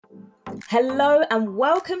Hello and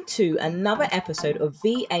welcome to another episode of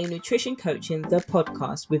VA Nutrition Coaching, the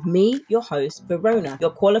podcast with me, your host, Verona,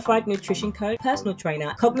 your qualified nutrition coach, personal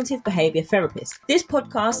trainer, cognitive behavior therapist. This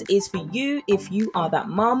podcast is for you if you are that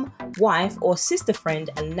mum, wife or sister friend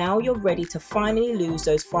and now you're ready to finally lose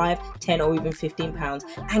those 5, 10 or even 15 pounds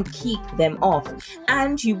and keep them off.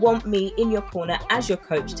 And you want me in your corner as your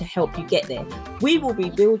coach to help you get there. We will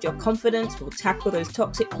rebuild your confidence, we'll tackle those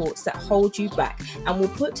toxic thoughts that hold you back, and we'll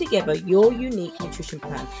put together your unique nutrition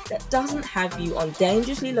plan that doesn't have you on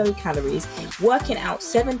dangerously low calories, working out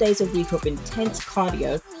 7 days a week of intense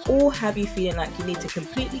cardio, or have you feeling like you need to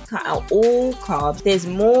completely cut out all carbs. There's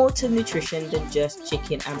more to nutrition than just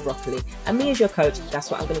chicken and broccoli. And me as your coach,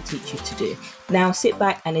 that's what I'm going to teach you to do. Now sit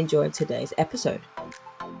back and enjoy today's episode.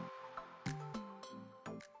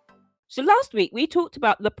 So last week we talked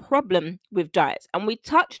about the problem with diets and we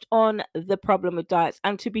touched on the problem with diets.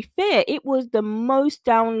 And to be fair, it was the most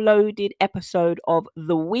downloaded episode of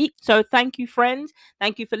the week. So thank you, friends.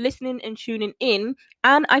 Thank you for listening and tuning in.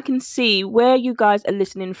 And I can see where you guys are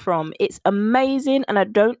listening from. It's amazing. And I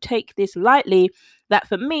don't take this lightly that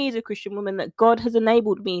for me as a Christian woman, that God has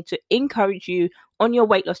enabled me to encourage you on your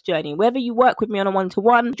weight loss journey. Whether you work with me on a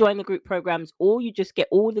one-to-one, join the group programs, or you just get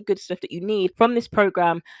all the good stuff that you need from this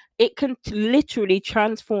program, it can literally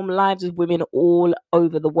transform lives of women all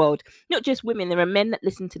over the world. Not just women, there are men that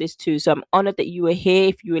listen to this too. So I'm honored that you are here.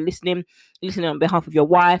 If you were listening on behalf of your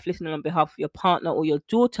wife, listening on behalf of your partner or your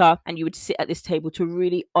daughter, and you would sit at this table to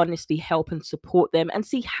really honestly help and support them and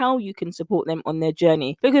see how you can support them on their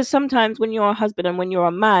journey. Because sometimes when you're a husband and when you're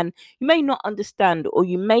a man, you may not understand or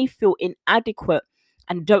you may feel inadequate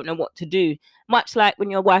and don't know what to do. Much like when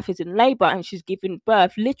your wife is in labor and she's giving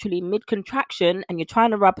birth literally mid-contraction and you're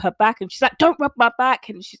trying to rub her back and she's like, don't rub my back.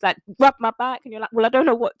 And she's like, rub my back. And you're like, well, I don't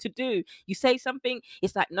know what to do. You say something,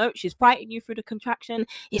 it's like, no, she's fighting you through the contraction.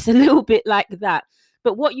 It's a little bit like that.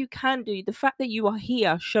 But what you can do, the fact that you are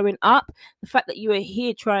here showing up, the fact that you are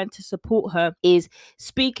here trying to support her is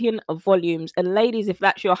speaking of volumes. And ladies, if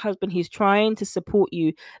that's your husband, he's trying to support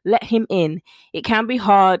you, let him in. It can be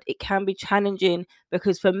hard. It can be challenging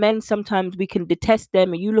because for men, sometimes we can detest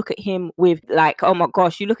them and you look at him with like, oh my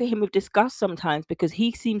gosh, you look at him with disgust sometimes because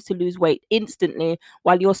he seems to lose weight instantly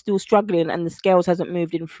while you're still struggling and the scales hasn't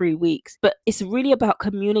moved in 3 weeks. But it's really about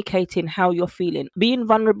communicating how you're feeling. Being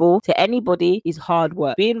vulnerable to anybody is hard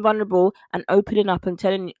work. Being vulnerable and opening up and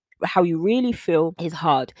telling how you really feel is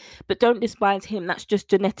hard, but don't despise him. That's just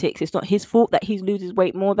genetics. It's not his fault that he loses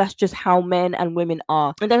weight more. That's just how men and women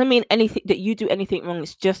are. It doesn't mean anything that you do anything wrong.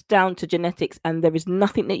 It's just down to genetics and there is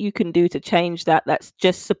nothing that you can do to change that. That's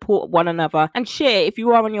just support one another and share. If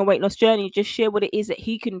you are on your weight loss journey, just share what it is that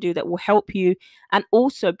he can do that will help you, and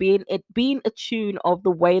also being attuned of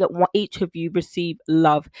the way that each of you receive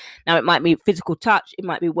love. Now it might be physical touch, it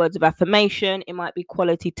might be words of affirmation, it might be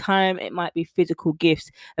quality time, it might be physical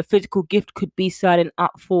gifts. A physical gift could be signing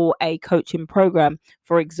up for a coaching program,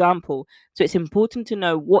 for example. So it's important to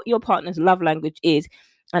know what your partner's love language is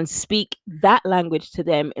and speak that language to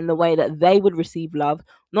them in the way that they would receive love,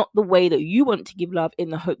 not the way that you want to give love in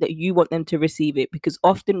the hope that you want them to receive it, because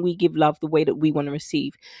often we give love the way that we want to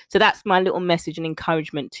receive. So that's my little message and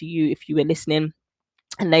encouragement to you if you were listening.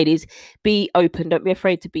 And ladies, be open. Don't be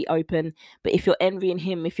afraid to be open. But if you're envying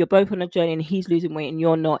him, if you're both on a journey and he's losing weight and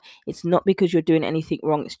you're not, it's not because you're doing anything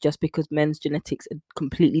wrong. It's just because men's genetics are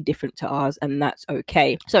completely different to ours, and that's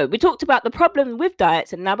okay. So we talked about the problem with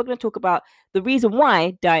diets, and now we're going to talk about the reason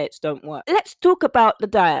why diets don't work. Let's talk about the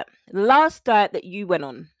diet. The last diet that you went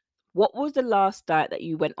on. What was the last diet that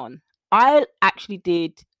you went on? I actually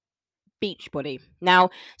did Beachbody.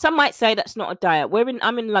 Now, some might say that's not a diet.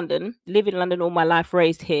 I'm in London, live in London all my life,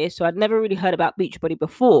 raised here, so I'd never really heard about Beachbody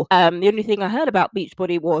before. The only thing I heard about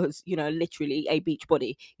Beachbody was, literally a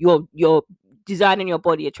Beachbody. You're designing your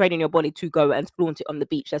body, you're training your body to go and flaunt it on the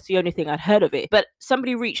beach. That's the only thing I'd heard of it. But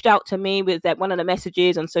somebody reached out to me with that one of the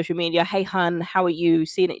messages on social media. Hey, hun, how are you?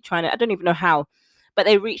 Seeing it, trying to, I don't even know how, but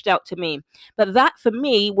they reached out to me. But that for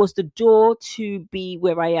me was the door to be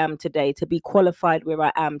where I am today, to be qualified where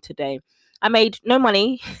I am today. I made no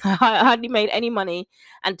money. I hardly made any money,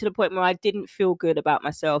 and to the point where I didn't feel good about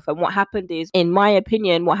myself. And what happened is, in my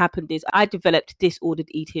opinion, I developed disordered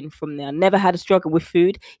eating from there. I never had a struggle with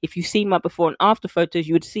food. If you've seen my before and after photos,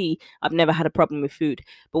 you would see I've never had a problem with food.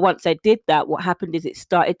 But once I did that, what happened is it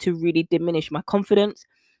started to really diminish my confidence,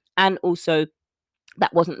 and also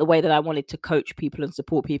that wasn't the way that I wanted to coach people and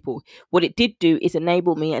support people. What it did do is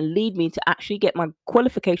enable me and lead me to actually get my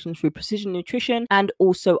qualifications through precision nutrition and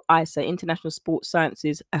also ISA, International Sports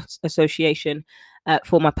Sciences Association,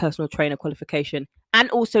 for my personal trainer qualification. and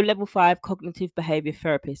also level 5 cognitive behavior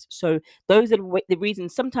therapist. So those are the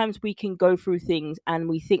reasons sometimes we can go through things and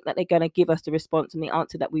we think that they're going to give us the response and the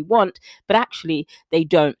answer that we want, but actually they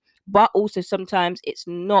don't. But also sometimes it's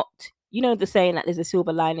not, you know, the saying that there's a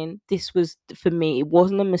silver lining. This was, for me, it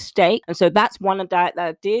wasn't a mistake. And so that's one diet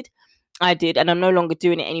that I did, and I'm no longer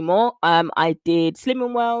doing it anymore. I did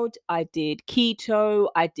Slimming World, I did keto,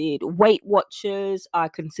 I did Weight Watchers, I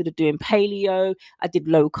considered doing paleo, I did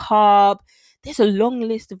low carb. There's a long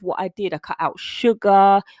list of what I did. I cut out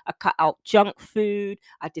sugar, I cut out junk food,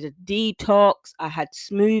 I did a detox, I had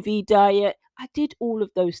smoothie diet. I did all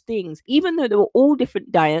of those things. Even though they were all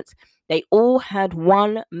different diets, they all had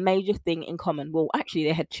one major thing in common. Well, actually,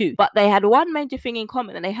 they had two, but they had one major thing in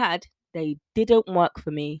common, and they didn't work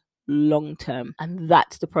for me long term. And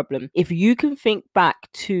that's the problem. If you can think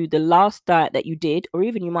back to the last diet that you did, or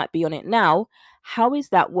even you might be on it now, how is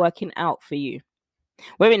that working out for you?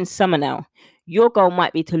 We're in summer now. Your goal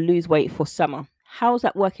might be to lose weight for summer. How's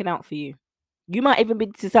that working out for you? You might even be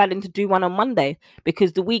deciding to do one on Monday,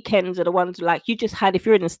 because the weekends are the ones like you just had. If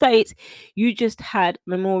you're in the States, you just had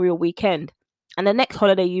Memorial Weekend. And the next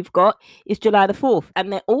holiday you've got is July the 4th.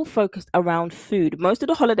 And they're all focused around food. Most of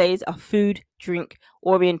the holidays are food, drink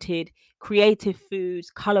oriented, creative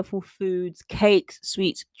foods, colorful foods, cakes,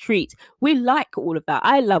 sweets, treats. We like all of that.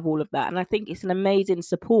 I love all of that. And I think it's an amazing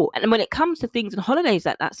support. And when it comes to things and holidays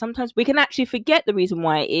like that, sometimes we can actually forget the reason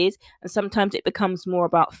why it is. And sometimes it becomes more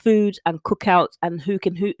about foods and cookouts and who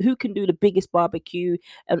can do the biggest barbecue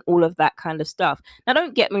and all of that kind of stuff. Now,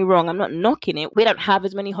 don't get me wrong, I'm not knocking it. We don't have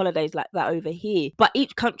as many holidays like that over here. But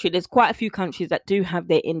each country, there's quite a few countries that do have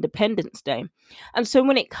their Independence Day. And so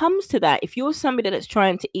when it comes to that, if you're somebody that's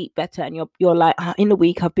trying to eat better and you're like, in the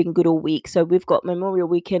week, I've been good all week. So we've got Memorial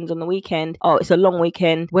Weekends on the weekend. Oh, it's a long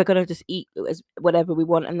weekend. We're going to just eat whatever we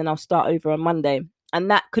want. And then I'll start over on Monday.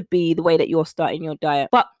 And that could be the way that you're starting your diet.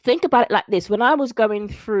 But think about it like this. When I was going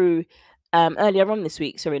through earlier on this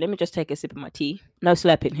week, sorry, let me just take a sip of my tea. No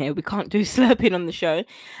slurping here. We can't do slurping on the show.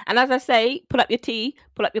 And as I say, pull up your tea,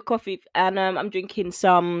 pull up your coffee. And I'm drinking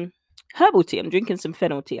some herbal tea. I'm drinking some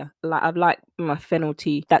fennel tea. I've like my fennel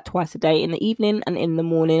tea that twice a day, in the evening and in the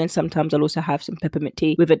morning, and sometimes I'll also have some peppermint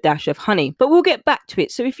tea with a dash of honey. But we'll get back to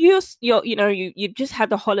it. So if you've just had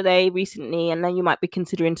the holiday recently, and then you might be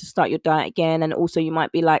considering to start your diet again, and also you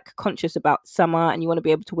might be like conscious about summer and you want to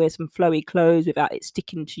be able to wear some flowy clothes without it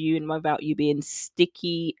sticking to you and without you being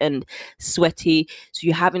sticky and sweaty, so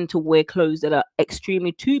you're having to wear clothes that are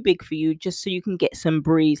extremely too big for you just so you can get some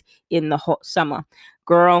breeze in the hot summer.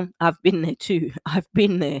 Girl, I've been there too. I've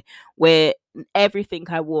been there where everything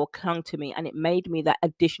I wore clung to me and it made me that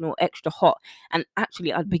additional extra hot. And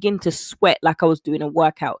actually, I'd begin to sweat like I was doing a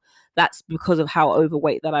workout. That's because of how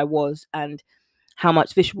overweight that I was and how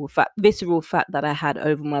much visceral fat that I had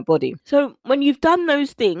over my body. So when you've done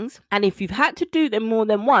those things, and if you've had to do them more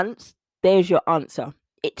than once, there's your answer.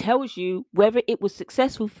 It tells you whether it was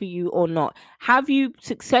successful for you or not. Have you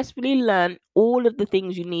successfully learned all of the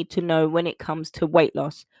things you need to know when it comes to weight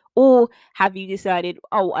loss? Or have you decided,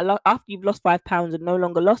 after you've lost 5 pounds and no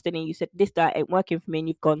longer lost any, you said, this diet ain't working for me, and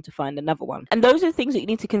you've gone to find another one? And those are the things that you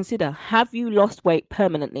need to consider. Have you lost weight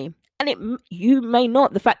permanently? And you may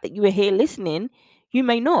not. The fact that you are here listening, you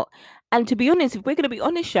may not. And to be honest, if we're going to be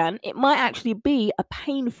honest, Shan, it might actually be a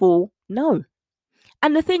painful no.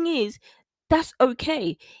 And the thing is, that's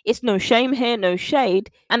okay. It's no shame here, no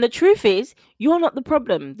shade. And the truth is, you're not the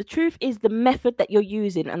problem. The truth is the method that you're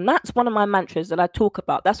using. And that's one of my mantras that I talk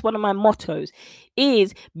about. That's one of my mottos,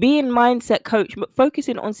 is being mindset coach,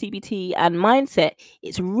 focusing on CBT and mindset.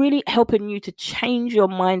 It's really helping you to change your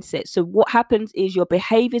mindset. So what happens is your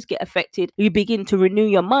behaviors get affected. You begin to renew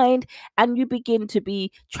your mind and you begin to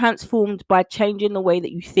be transformed by changing the way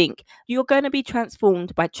that you think. You're going to be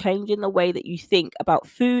transformed by changing the way that you think about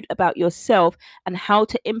food, about yourself, and how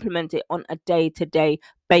to implement it on a day-to-day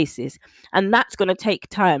basis. And that's going to take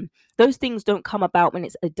time. Those things don't come about when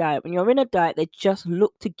it's a diet. When you're in a diet, they just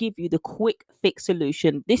look to give you the quick fix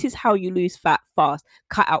solution. This is how you lose fat fast.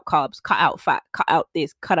 Cut out carbs, cut out fat, cut out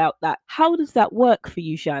this, cut out that. How does that work for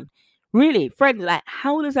you, Shan? Really, friends, like,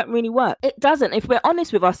 how does that really work? It doesn't. If we're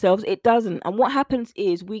honest with ourselves, it doesn't. And what happens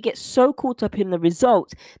is we get so caught up in the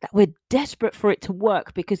results that we're desperate for it to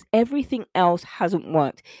work because everything else hasn't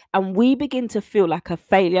worked. And we begin to feel like a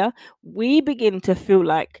failure. We begin to feel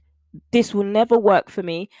like this will never work for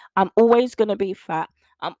me. I'm always going to be fat.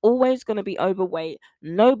 I'm always going to be overweight.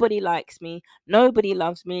 Nobody likes me. Nobody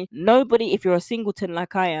loves me. Nobody, if you're a singleton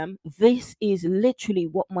like I am, this is literally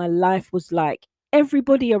what my life was like.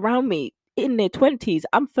 Everybody around me in their 20s.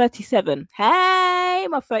 I'm 37. Hey,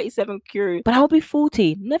 my 37 crew. But I'll be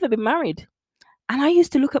 40. Never been married. And I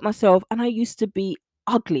used to look at myself and I used to be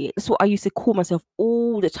ugly. That's what I used to call myself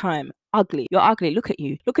all the time. Ugly. You're ugly. Look at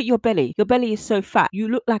you. Look at your belly. Your belly is so fat. You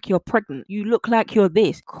look like you're pregnant. You look like you're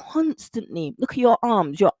this. Constantly. Look at your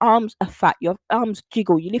arms. Your arms are fat. Your arms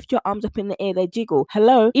jiggle. You lift your arms up in the air, they jiggle.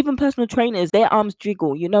 Hello? Even personal trainers, their arms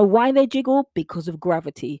jiggle. You know why they jiggle? Because of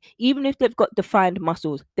gravity. Even if they've got defined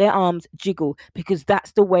muscles, their arms jiggle because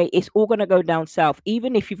that's the way it's all going to go down south.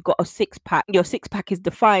 Even if you've got a six pack, your six pack is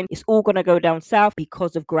defined, it's all going to go down south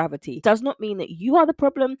because of gravity. It does not mean that you are the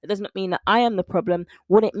problem. It does not mean that I am the problem.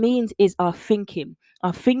 What it means is our thinking.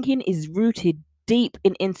 Our thinking is rooted deep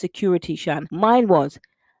in insecurity, Shan. Mine was.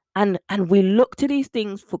 And we look to these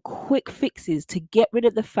things for quick fixes to get rid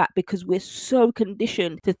of the fat because we're so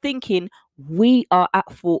conditioned to thinking we are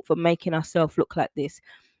at fault for making ourselves look like this.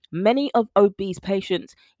 Many of obese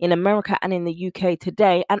patients in America and in the UK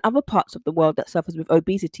today and other parts of the world that suffers with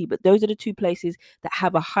obesity, but those are the two places that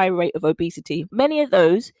have a high rate of obesity. Many of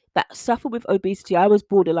those that suffer with obesity, I was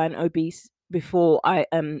borderline obese before I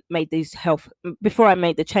made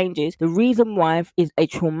the changes. The reason why is a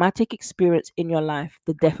traumatic experience in your life,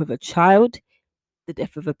 the death of a child, the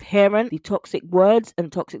death of a parent, the toxic words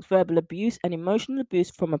and toxic verbal abuse and emotional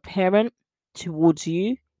abuse from a parent towards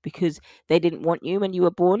you because they didn't want you when you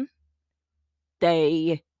were born.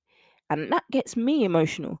 And that gets me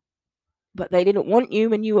emotional. But they didn't want you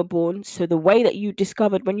when you were born. So the way that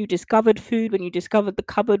when you discovered food, when you discovered the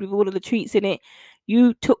cupboard with all of the treats in it,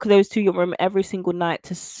 you took those to your room every single night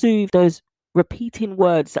to soothe those repeating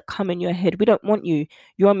words that come in your head. We don't want you.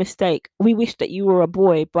 You're a mistake. We wish that you were a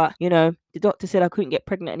boy, but the doctor said I couldn't get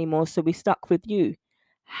pregnant anymore, so we stuck with you.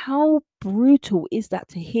 How brutal is that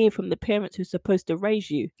to hear from the parents who's supposed to raise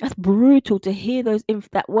you? That's brutal to hear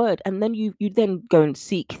that word. And then you then go and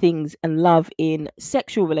seek things and love in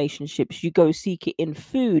sexual relationships. You go seek it in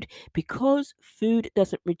food because food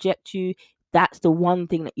doesn't reject you. That's the one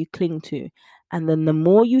thing that you cling to. And then the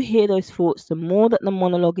more you hear those thoughts, the more that the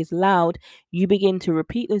monologue is loud, you begin to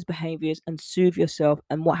repeat those behaviors and soothe yourself.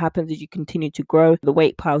 And what happens is you continue to grow, the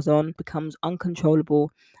weight piles on, becomes uncontrollable,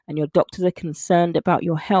 and your doctors are concerned about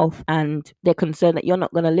your health and they're concerned that you're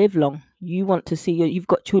not going to live long. You want to see you've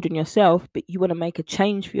got children yourself, but you want to make a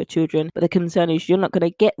change for your children. But the concern is you're not going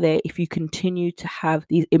to get there if you continue to have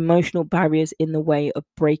these emotional barriers in the way of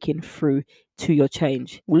breaking through to your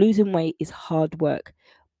change. Losing weight is hard work,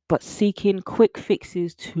 but seeking quick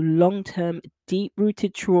fixes to long-term,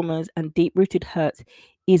 deep-rooted traumas and deep-rooted hurts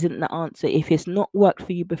isn't the answer. If it's not worked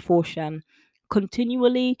for you before, Shan,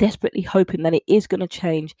 continually, desperately hoping that it is going to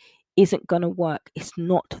change isn't going to work. It's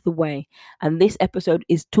not the way. And this episode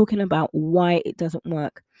is talking about why it doesn't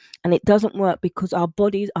work. And it doesn't work because our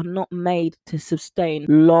bodies are not made to sustain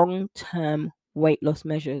long-term weight loss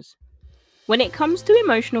measures. When it comes to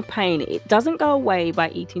emotional pain, it doesn't go away by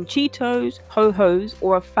eating Cheetos, Ho-Hos,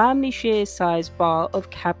 or a family share size bar of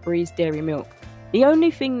Cadbury's dairy milk. The only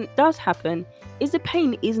thing that does happen is the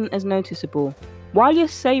pain isn't as noticeable while you're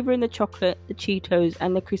savouring the chocolate, the Cheetos,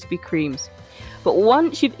 and the Krispy Kremes. But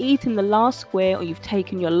once you've eaten the last square, or you've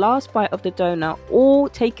taken your last bite of the donut, or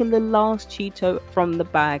taken the last Cheeto from the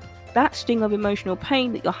bag, that sting of emotional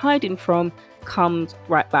pain that you're hiding from comes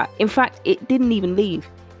right back. In fact, it didn't even leave.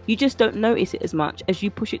 You just don't notice it as much as you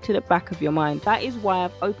push it to the back of your mind. That is why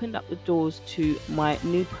I've opened up the doors to my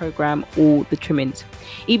new program, All the Trimmings.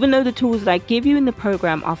 Even though the tools that I give you in the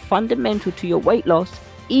program are fundamental to your weight loss,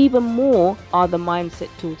 even more are the mindset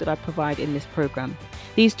tools that I provide in this program.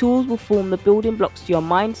 These tools will form the building blocks to your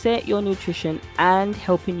mindset, your nutrition, and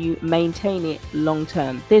helping you maintain it long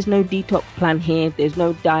term. There's no detox plan here, there's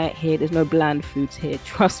no diet here, there's no bland foods here.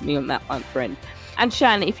 Trust me on that one, friend. And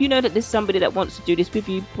Shan, if you know that there's somebody that wants to do this with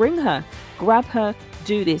you, bring her, grab her,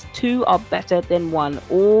 do this. Two are better than one.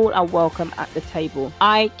 All are welcome at the table.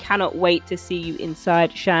 I cannot wait to see you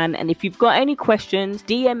inside, Shan. And if you've got any questions,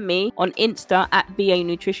 DM me on Insta at VA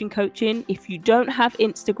Nutrition Coaching. If you don't have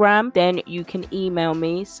Instagram, then you can email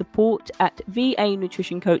me,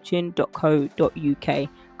 support@vanutritioncoaching.co.uk.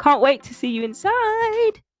 Can't wait to see you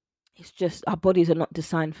inside. It's just our bodies are not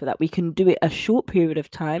designed for that. We can do it a short period of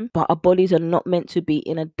time, but our bodies are not meant to be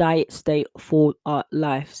in a diet state for our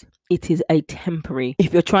lives. It is a temporary.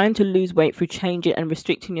 If you're trying to lose weight through changing and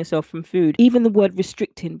restricting yourself from food, even the word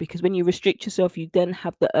restricting, because when you restrict yourself, you then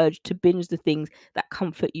have the urge to binge the things that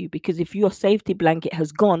comfort you. Because if your safety blanket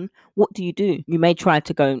has gone, what do? You may try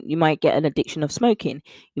to go, you might get an addiction of smoking.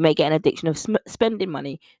 You may get an addiction of spending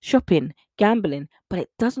money, shopping, gambling, but it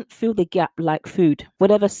doesn't fill the gap like food.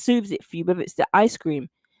 Whatever soothes it for you, whether it's the ice cream,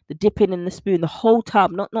 the dipping in the spoon, the whole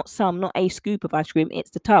tub, not a scoop of ice cream,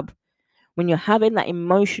 it's the tub. When you're having that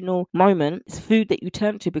emotional moment, it's food that you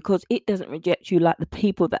turn to because it doesn't reject you like the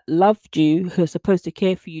people that loved you, who are supposed to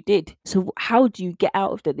care for you, did. So how do you get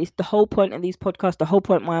out of that? This the whole point of these podcasts, the whole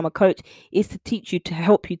point why I'm a coach, is to teach you, to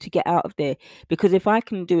help you to get out of there. Because if I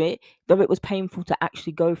can do it, though it was painful to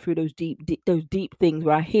actually go through those deep things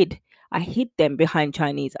where I hid them behind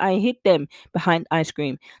Chinese. I hid them behind ice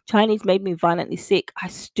cream. Chinese made me violently sick. I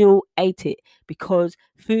still ate it because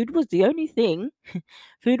food was the only thing,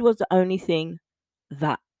 food was the only thing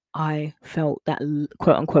that I felt that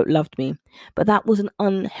quote unquote loved me. But that was an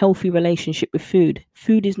unhealthy relationship with food.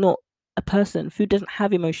 Food is not a person. Food doesn't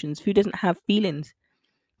have emotions. Food doesn't have feelings.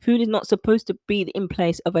 Food is not supposed to be in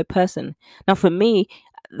place of a person. Now, for me,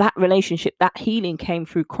 that relationship, that healing came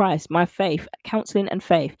through Christ, my faith, counseling and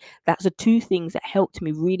faith. That's the two things that helped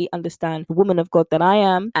me really understand the woman of God that I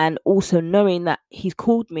am, and also knowing that He's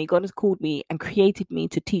called me, God has called me and created me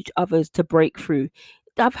to teach others to break through.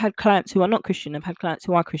 I've had clients who are not Christian. I've had clients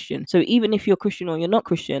who are Christian. So even if you're Christian or you're not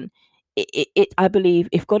Christian, I believe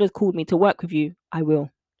if God has called me to work with you, I will.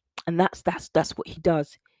 And that's what He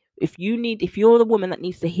does. If you're the woman that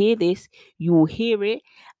needs to hear this, you will hear it,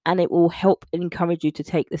 and it will help and encourage you to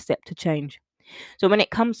take the step to change. So when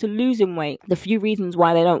it comes to losing weight, the few reasons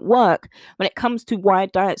why they don't work, when it comes to why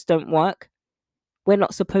diets don't work, we're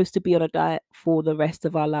not supposed to be on a diet for the rest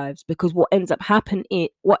of our lives, because what ends up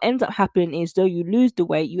happening is though you lose the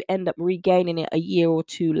weight, you end up regaining it a year or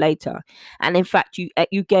two later. And in fact,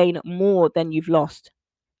 you gain more than you've lost.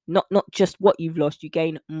 Not just what you've lost, you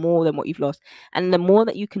gain more than what you've lost. And the more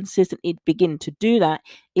that you consistently begin to do that,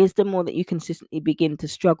 is the more that you consistently begin to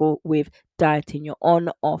struggle with dieting. You're on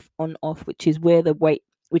off, which is where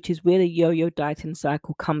the yo-yo dieting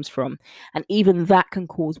cycle comes from. And even that can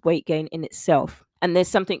cause weight gain in itself. And there's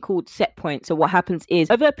something called set point. So what happens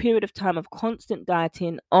is, over a period of time of constant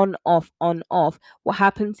dieting, on off, what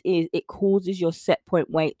happens is it causes your set point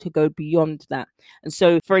weight to go beyond that. And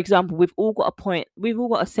so, for example, we've all got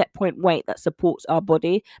a set point weight that supports our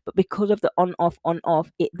body, but because of the on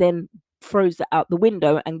off, it then throws that out the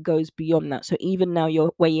window and goes beyond that. So even now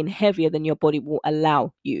you're weighing heavier than your body will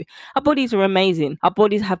allow you. Our bodies are amazing. Our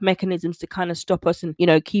bodies have mechanisms to kind of stop us and,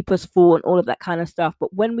 keep us full and all of that kind of stuff.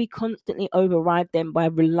 But when we constantly override them by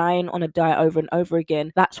relying on a diet over and over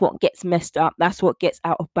again, that's what gets messed up. That's what gets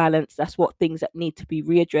out of balance. That's what things that need to be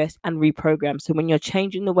readdressed and reprogrammed. So when you're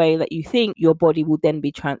changing the way that you think, your body will then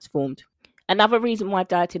be transformed. Another reason why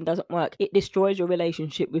dieting doesn't work, it destroys your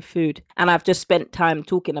relationship with food. And I've just spent time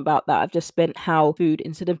talking about that. I've just spent how food,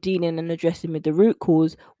 instead of dealing and addressing with the root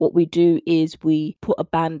cause, what we do is we put a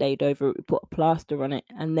band-aid over it, we put a plaster on it,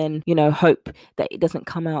 and then, hope that it doesn't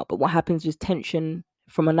come out. But what happens is tension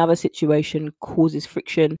from another situation causes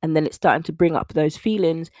friction, and then it's starting to bring up those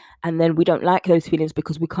feelings, and then we don't like those feelings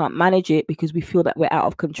because we can't manage it, because we feel that we're out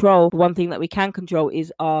of control. The one thing that we can control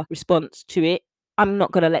is our response to it. I'm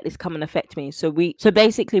not going to let this come and affect me. So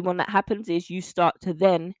basically when that happens is you start to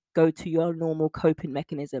then go to your normal coping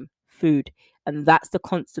mechanism, food. And that's the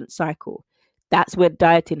constant cycle. That's where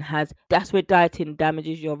dieting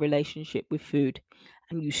damages your relationship with food.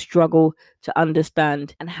 And you struggle to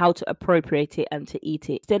understand and how to appropriate it and to eat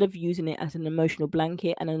it. Instead of using it as an emotional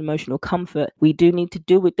blanket and an emotional comfort, we do need to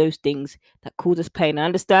deal with those things that cause us pain. I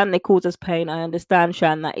understand they cause us pain. I understand,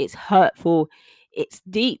 Shan, that it's hurtful. It's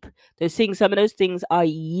deep. Some of those things are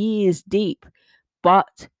years deep.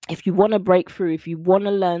 But if you want to break through, if you want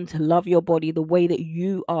to learn to love your body the way that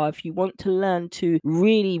you are, if you want to learn to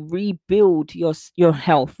really rebuild your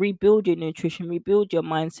health, rebuild your nutrition, rebuild your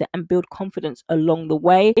mindset, and build confidence along the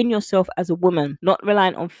way in yourself as a woman, not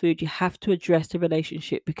reliant on food, you have to address the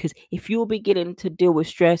relationship. Because if you're beginning to deal with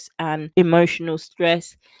stress and emotional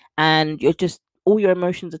stress, and you're just all your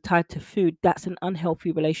emotions are tied to food, that's an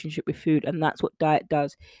unhealthy relationship with food. And that's what diet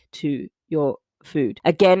does to your food.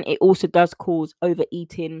 Again, it also does cause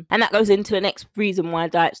overeating, and that goes into the next reason why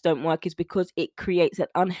diets don't work, is because it creates an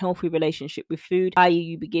unhealthy relationship with food, i.e.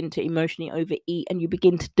 you begin to emotionally overeat and you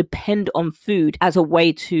begin to depend on food as a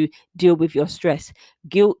way to deal with your stress.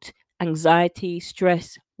 Guilt, anxiety,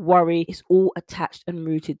 stress, worry is all attached and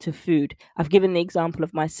rooted to food. I've given the example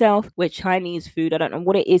of myself where Chinese food, I don't know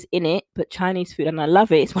what it is in it, but Chinese food, and I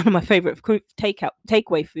love it, it's one of my favorite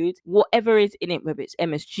takeaway foods. Whatever is in it, whether it's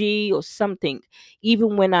MSG or something,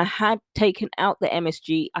 even when I had taken out the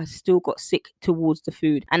MSG, I still got sick towards the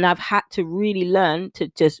food. And I've had to really learn to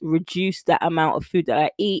just reduce that amount of food that I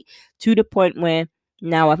eat, to the point where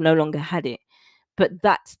now I've no longer had it. But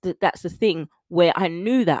that's the thing, where I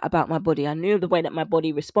knew that about my body. I knew the way that my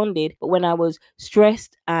body responded. But when I was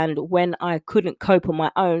stressed and when I couldn't cope on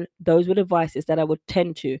my own, those were the vices that I would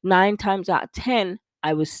tend to. 9 times out of 10,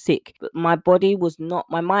 I was sick, but my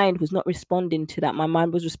mind was not responding to that. My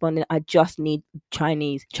mind was responding, I just need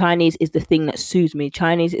Chinese. Chinese is the thing that soothes me.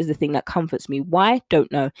 Chinese is the thing that comforts me. Why?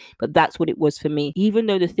 Don't know. But that's what it was for me. Even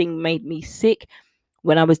though the thing made me sick,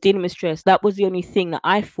 when I was dealing with stress, that was the only thing that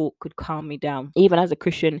I thought could calm me down. Even as a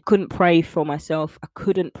Christian, couldn't pray for myself. I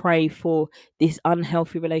couldn't pray for this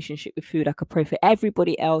unhealthy relationship with food. I could pray for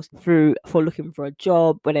everybody else for looking for a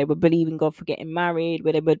job, where they were believing God for getting married,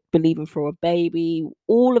 where they were believing for a baby,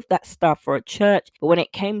 all of that stuff, for a church. But when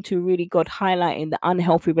it came to really God highlighting the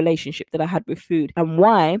unhealthy relationship that I had with food, and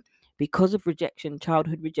why? Because of rejection,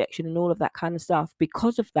 childhood rejection, and all of that kind of stuff.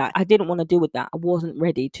 Because of that, I didn't want to deal with that. I wasn't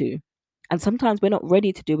ready to. And sometimes we're not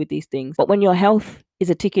ready to deal with these things. But when your health is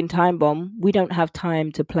a ticking time bomb, we don't have time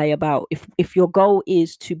to play about. If your goal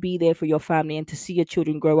is to be there for your family and to see your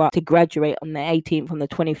children grow up, to graduate on the 18th, on the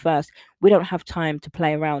 21st, we don't have time to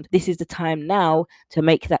play around. This is the time now to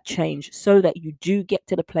make that change, so that you do get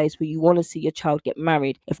to the place where you want to see your child get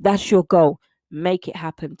married. If that's your goal, make it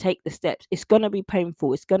happen. Take the steps. It's going to be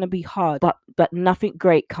painful. It's going to be hard, but nothing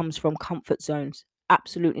great comes from comfort zones.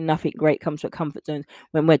 Absolutely nothing great comes from comfort zones.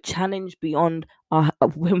 When we're challenged beyond our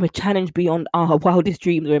wildest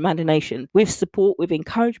dreams or imagination, with support, with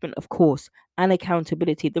encouragement, of course, and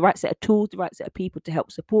accountability, the right set of tools, the right set of people to help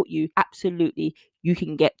support you, absolutely, you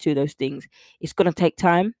can get to those things. It's going to take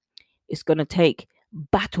time. It's going to take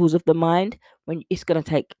battles of the mind. When it's going to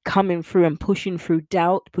take coming through and pushing through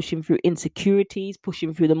doubt, pushing through insecurities,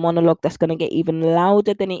 pushing through the monologue that's going to get even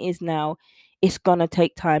louder than it is now. It's going to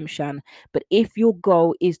take time, Shan. But if your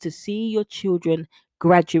goal is to see your children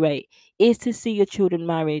graduate, is to see your children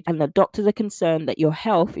married, and the doctors are concerned that your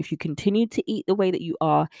health, if you continue to eat the way that you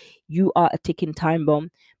are a ticking time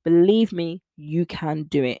bomb, believe me, you can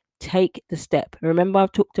do it. Take the step. Remember,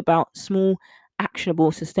 I've talked about small,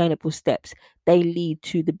 actionable, sustainable steps. They lead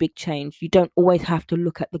to the big change. You don't always have to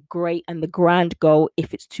look at the great and the grand goal.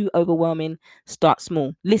 If it's too overwhelming, start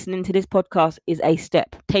small. Listening to this podcast is a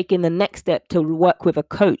step. Taking the next step to work with a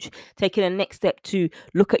coach, taking the next step to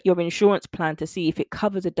look at your insurance plan to see if it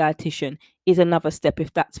covers a dietitian is another step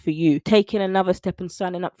if that's for you. Taking another step and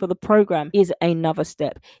signing up for the program is another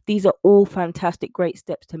step. These are all fantastic, great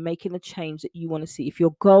steps to making the change that you want to see. If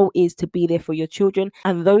your goal is to be there for your children,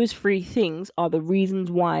 and those three things are the reasons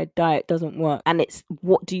why a diet doesn't work. And it's,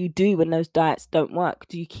 what do you do when those diets don't work?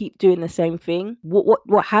 Do you keep doing the same thing?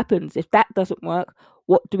 What happens if that doesn't work?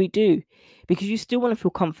 What do we do? Because you still want to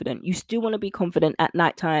feel confident. You still want to be confident at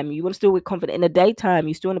nighttime. You want to still be confident in the daytime.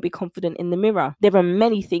 You still want to be confident in the mirror. There are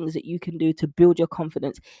many things that you can do to build your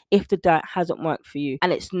confidence if the diet hasn't worked for you.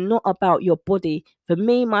 And it's not about your body. For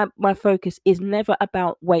me, my focus is never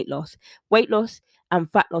about weight loss. Weight loss and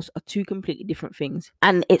fat loss are two completely different things.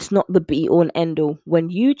 And it's not the be all and end all. When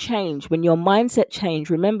you change, when your mindset change,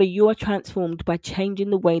 remember, you are transformed by changing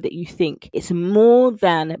the way that you think. It's more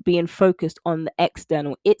than being focused on the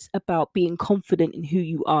external. It's about being confident in who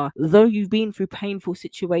you are. Though you've been through painful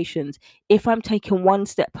situations, if I'm taking one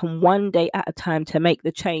step and one day at a time to make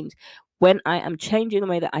the change, when I am changing the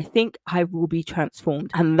way that I think, I will be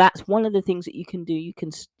transformed. And that's one of the things that you can do.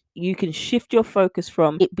 You can shift your focus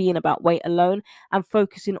from it being about weight alone and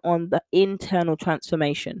focusing on the internal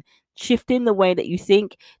transformation, shifting the way that you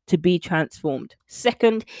think to be transformed.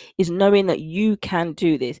 Second is knowing that you can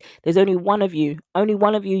do this. There's only one of you, there's only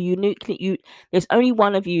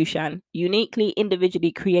one of you, Shan, uniquely,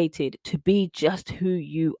 individually created to be just who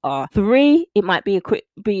you are. 3, it might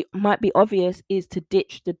be obvious, is to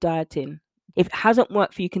ditch the dieting. If it hasn't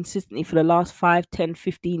worked for you consistently for the last 5, 10,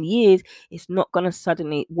 15 years, it's not going to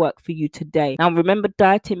suddenly work for you today. Now, remember,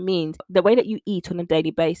 dieting means the way that you eat on a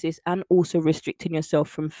daily basis and also restricting yourself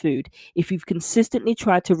from food. If you've consistently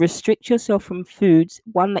tried to restrict yourself from foods,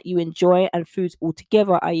 one that you enjoy, and foods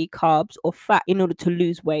altogether, i.e. carbs or fat, in order to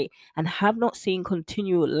lose weight, and have not seen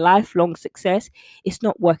continual lifelong success, it's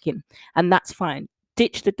not working. And that's fine.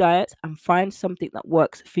 Ditch the diet and find something that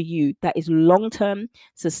works for you, that is long-term,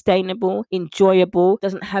 sustainable, enjoyable,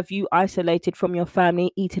 doesn't have you isolated from your family,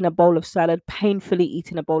 eating a bowl of salad, painfully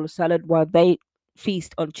eating a bowl of salad while they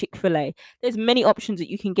feast on Chick-fil-A. There's many options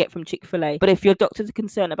that you can get from Chick-fil-A, but if your doctors are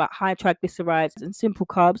concerned about high triglycerides and simple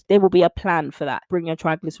carbs, there will be a plan for that. Bring your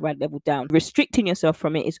triglyceride level down. Restricting yourself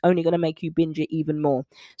from it is only going to make you binge it even more.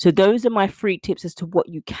 So those are my 3 tips as to what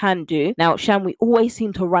you can do. Now, Shan, we always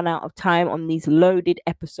seem to run out of time on these loaded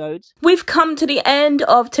episodes. We've come to the end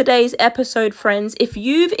of today's episode, friends. If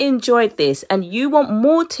you've enjoyed this and you want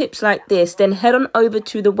more tips like this, then head on over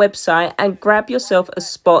to the website and grab yourself a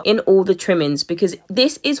spot in all the trimmings, because because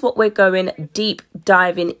this is what we're going deep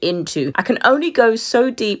diving into. I can only go so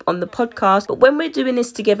deep on the podcast, but when we're doing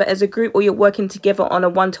this together as a group, or you're working together on a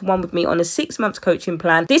one-to-one with me on a 6-month coaching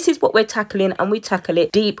plan, this is what we're tackling, and we tackle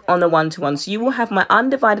it deep on the one-to-one. So you will have my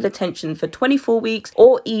undivided attention for 24 weeks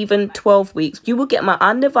or even 12 weeks. You will get my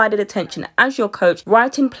undivided attention as your coach,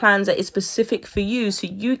 writing plans that is specific for you, so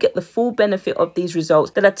you get the full benefit of these results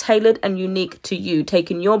that are tailored and unique to you,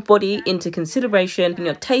 taking your body into consideration and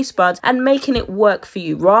your taste buds and making it work for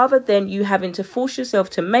you, rather than you having to force yourself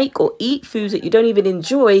to make or eat foods that you don't even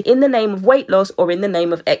enjoy in the name of weight loss or in the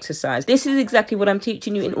name of exercise. This is exactly what I'm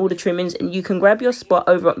teaching you in all the trimmings, and you can grab your spot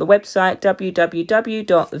over at the website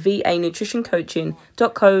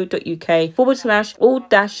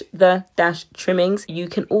www.vanutritioncoaching.co.uk/all-the-trimmings. You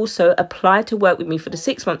can also apply to work with me for the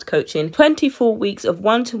 6-month coaching, 24 weeks of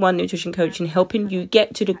one-to-one nutrition coaching, helping you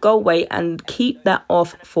get to the goal weight and keep that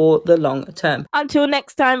off for the long term. Until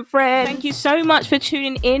next time, friends, thank you so much for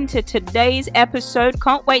tuning in to today's episode.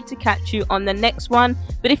 Can't wait to catch you on the next one.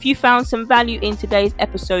 But if you found some value in today's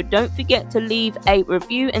episode, don't forget to leave a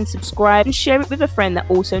review and subscribe and share it with a friend that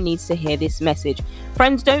also needs to hear this message.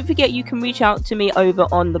 Friends, don't forget you can reach out to me over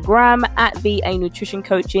on the gram at VA Nutrition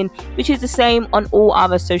Coaching, which is the same on all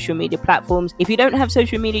other social media platforms. If you don't have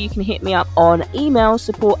social media, you can hit me up on email,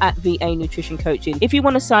 support@VA Nutrition Coaching. If you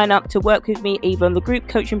want to sign up to work with me either on the group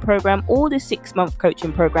coaching program or the 6-month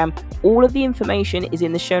coaching program, all of the information is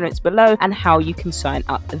in the show notes below and how you can sign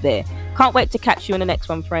up there. Can't wait to catch you in the next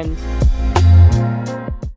one, friends.